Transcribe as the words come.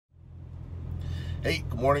Hey,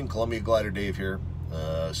 good morning, Columbia Glider Dave here.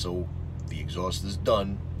 So the exhaust is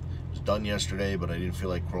done. It was done yesterday, but I didn't feel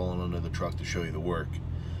like crawling under the truck to show you the work.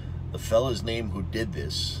 The fella's name who did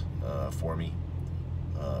this for me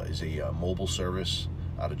is a mobile service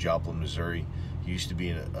out of Joplin, Missouri. He used to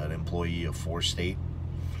be an employee of Four State,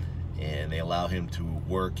 and they allow him to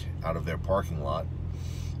work out of their parking lot.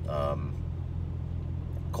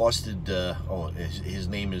 His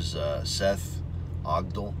name is Seth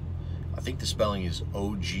Ogdle. I think the spelling is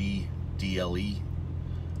O-G-D-L-E.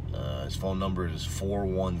 His phone number is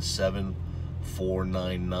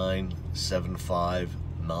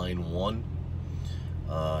 417-499-7591.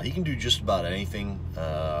 He can do just about anything.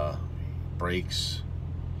 Brakes,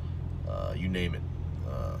 you name it.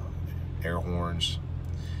 Air horns.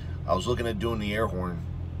 I was looking at doing the air horn,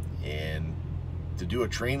 and to do a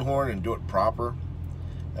train horn and do it proper,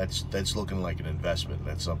 that's looking like an investment.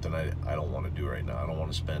 That's something I don't want to do right now. I don't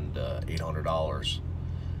want to spend $800,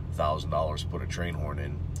 $1,000 to put a train horn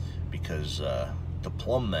in, because to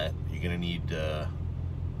plumb that, you're gonna need I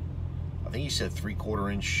think he said 3/4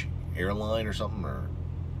 inch airline or something, or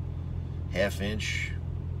 1/2 inch.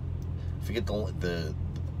 I forget the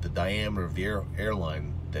diameter of the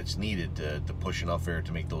airline that's needed to push enough air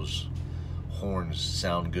to make those horns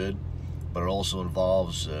sound good. But it also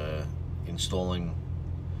involves installing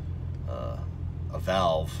a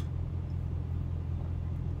valve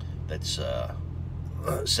that's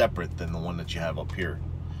separate than the one that you have up here.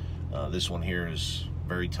 This one here is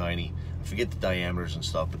very tiny. I forget the diameters and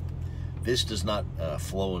stuff, but this does not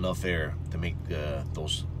flow enough air to make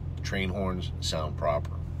those train horns sound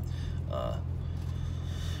proper.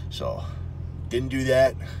 So didn't do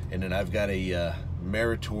that. And then I've got a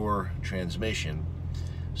Meritor transmission.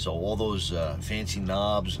 So all those fancy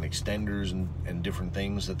knobs and extenders and different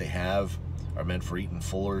things that they have are meant for Eaton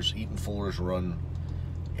Fullers. Eaton Fullers run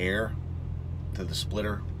air to the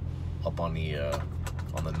splitter up on the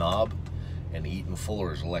knob, and the Eaton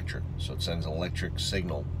Fuller is electric. So it sends an electric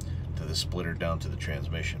signal to the splitter down to the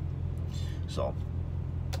transmission. So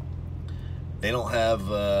they don't have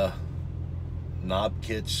knob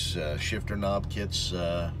kits, shifter knob kits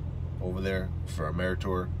over there for a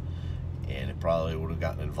Meritor, and it probably would have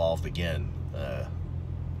gotten involved again.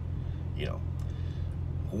 You know,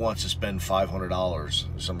 who wants to spend $500,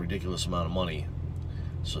 some ridiculous amount of money,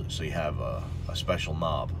 so you have a special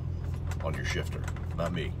knob on your shifter?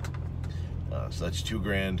 Not me. So that's $2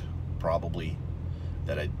 grand probably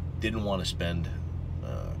that I didn't want to spend.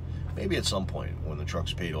 Maybe at some point when the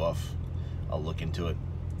truck's paid off, I'll look into it.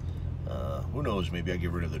 Who knows, maybe I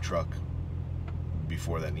get rid of the truck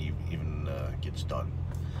before that even gets done.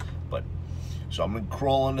 But so I'm gonna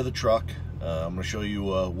crawl under the truck. I'm gonna show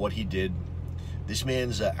you what he did. This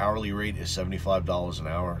man's hourly rate is $75 an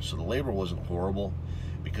hour, so the labor wasn't horrible,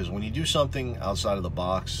 because when you do something outside of the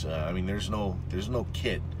box, I mean, there's no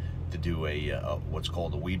kit to do a what's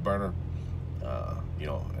called a weed burner. You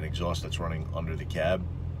know, an exhaust that's running under the cab.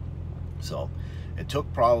 So it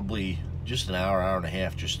took probably just an hour, hour and a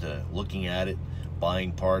half, just looking at it,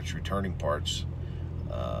 buying parts, returning parts,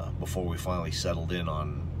 before we finally settled in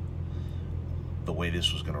on the way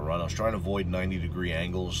this was going to run. I was trying to avoid 90-degree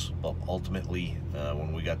angles, but ultimately,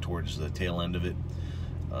 when we got towards the tail end of it,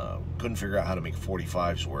 couldn't figure out how to make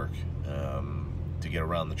 45s work to get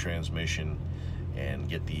around the transmission and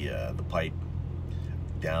get the pipe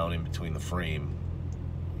down in between the frame,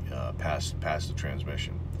 past the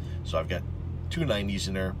transmission. So I've got two 90s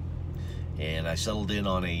in there, and I settled in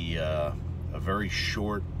on a very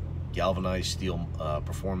short galvanized steel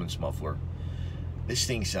performance muffler. This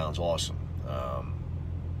thing sounds awesome.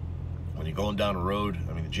 When you're going down the road,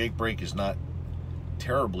 I mean, the Jake brake is not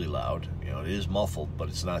terribly loud. You know, it is muffled, but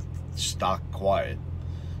it's not stock quiet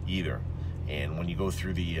either. And when you go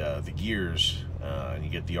through the gears and you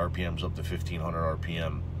get the RPMs up to 1500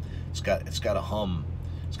 RPM, it's got a hum.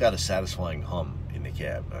 It's got a satisfying hum in the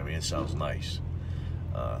cab. I mean, it sounds nice.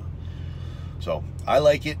 So I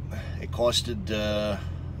like it. It costed a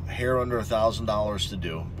hair under $1,000 to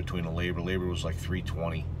do between the labor. Labor was like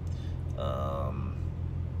 $320,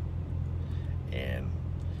 and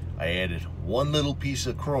I added one little piece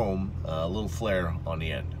of chrome, a little flare on the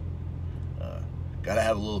end. Gotta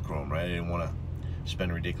have a little chrome, right? I didn't want to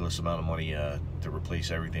spend a ridiculous amount of money to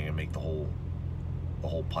replace everything and make the whole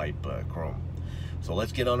pipe chrome. So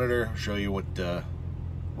let's get under there, show you what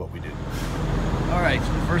we did. All right,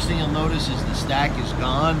 so the first thing you'll notice is the stack is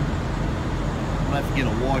gone. I'm gonna have to get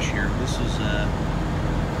a wash here. This is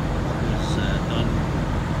done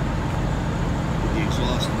with the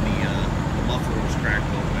exhaust, and the muffler was cracked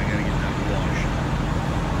open. I gotta get that washed.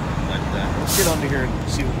 But let's get under here and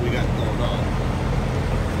see what we got going on.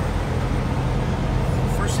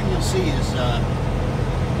 you'll see is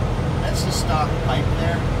that's the stock pipe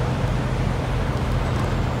there.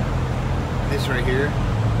 This right here.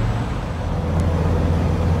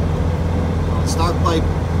 Well, the stock pipe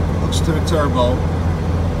hooks to the turbo.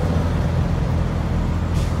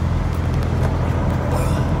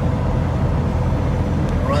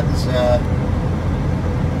 Runs the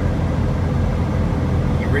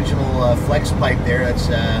original flex pipe there. That's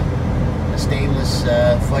a stainless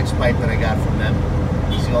flex pipe that I got from them.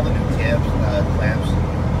 You see all the new clamps,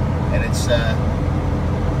 and it's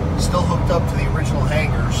still hooked up to the original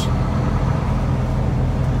hangers.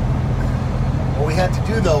 What we had to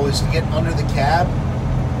do though is to get under the cab.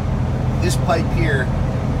 This pipe here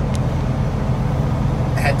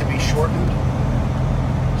had to be shortened,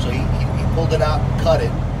 so he pulled it out and cut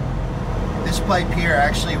it. This pipe here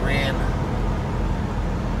actually ran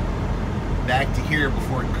back to here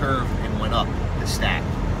before it curved and went up the stack.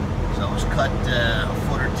 So it was cut a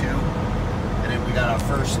foot or two, and then we got our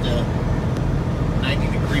first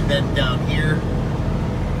 90-degree bend down here,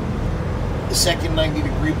 the second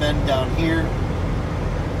 90-degree bend down here,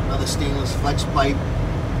 another stainless flex pipe.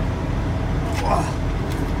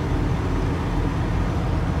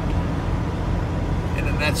 And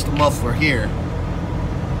then that's the muffler here.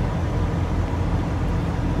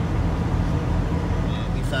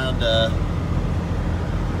 And we found a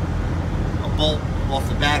bolt off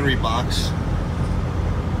the battery box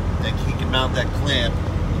that he can mount that clamp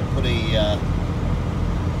and put the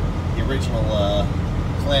original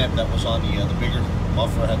clamp that was on the bigger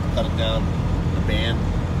muffler. Had to cut it down the band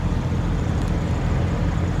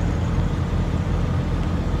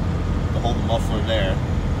to hold the muffler there.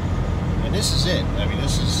 And this is it. I mean,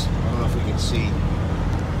 this is, I don't know if we can see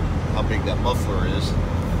how big that muffler is.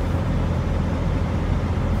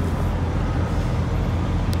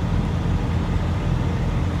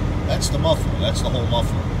 That's the muffler. That's the whole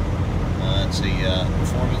muffler. It's a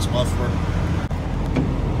performance muffler.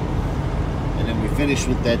 And then we finished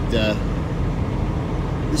with that.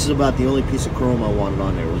 This is about the only piece of chrome I wanted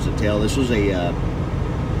on there was the tail. This was a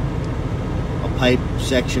pipe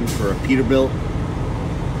section for a Peterbilt.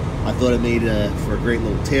 I thought it made for a great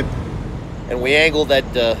little tip. And we angled that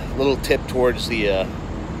little tip towards the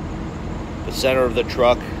center of the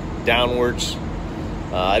truck, downwards.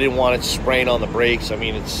 I didn't want it spraying on the brakes. I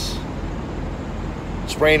mean, it's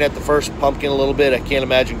spraying at the first pumpkin a little bit. I can't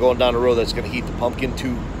imagine going down the road that's going to heat the pumpkin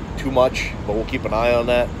too much, but we'll keep an eye on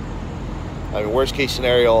that. I mean, worst case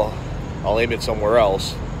scenario, I'll aim it somewhere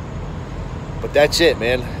else. But that's it,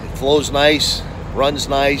 man. It flows nice, runs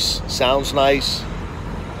nice, sounds nice.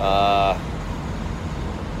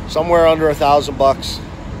 Somewhere under $1,000 bucks. I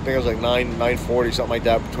think it was like $940, something like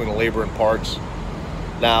that, between the labor and parts.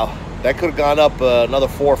 Now, that could have gone up another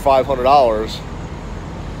 $400 or $500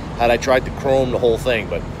 had I tried to chrome the whole thing,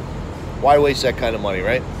 but why waste that kind of money,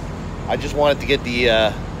 right? I just wanted to get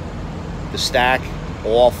the stack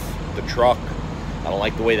off the truck. I don't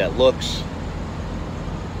like the way that looks.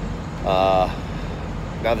 Now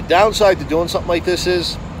the downside to doing something like this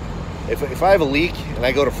is, if I have a leak and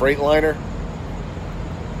I go to Freightliner,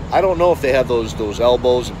 I don't know if they have those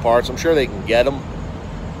elbows and parts. I'm sure they can get them.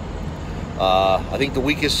 I think the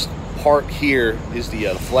weakest part here is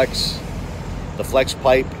the flex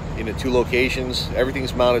pipe in the two locations.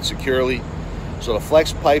 Everything's mounted securely, so the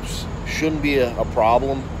flex pipes shouldn't be a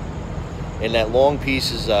problem. And that long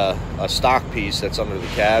piece is a stock piece that's under the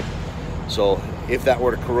cab. So if that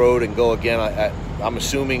were to corrode and go again, I'm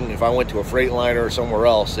assuming if I went to a Freightliner or somewhere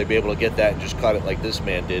else, they'd be able to get that and just cut it like this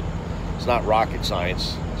man did. It's not rocket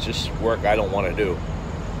science. It's just work I don't want to do.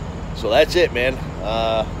 So that's it, man.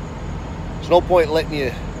 There's no point in letting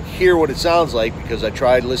you hear what it sounds like, because I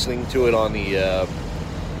tried listening to it on the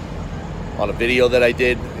on a video that I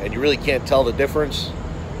did, and you really can't tell the difference.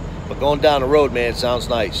 But going down the road, man, it sounds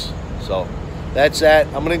nice. So that's that.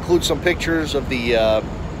 I'm going to include some pictures of the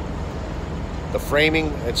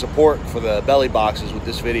framing and support for the belly boxes with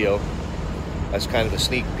this video. That's kind of a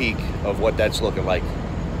sneak peek of what that's looking like.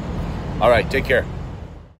 All right, take care.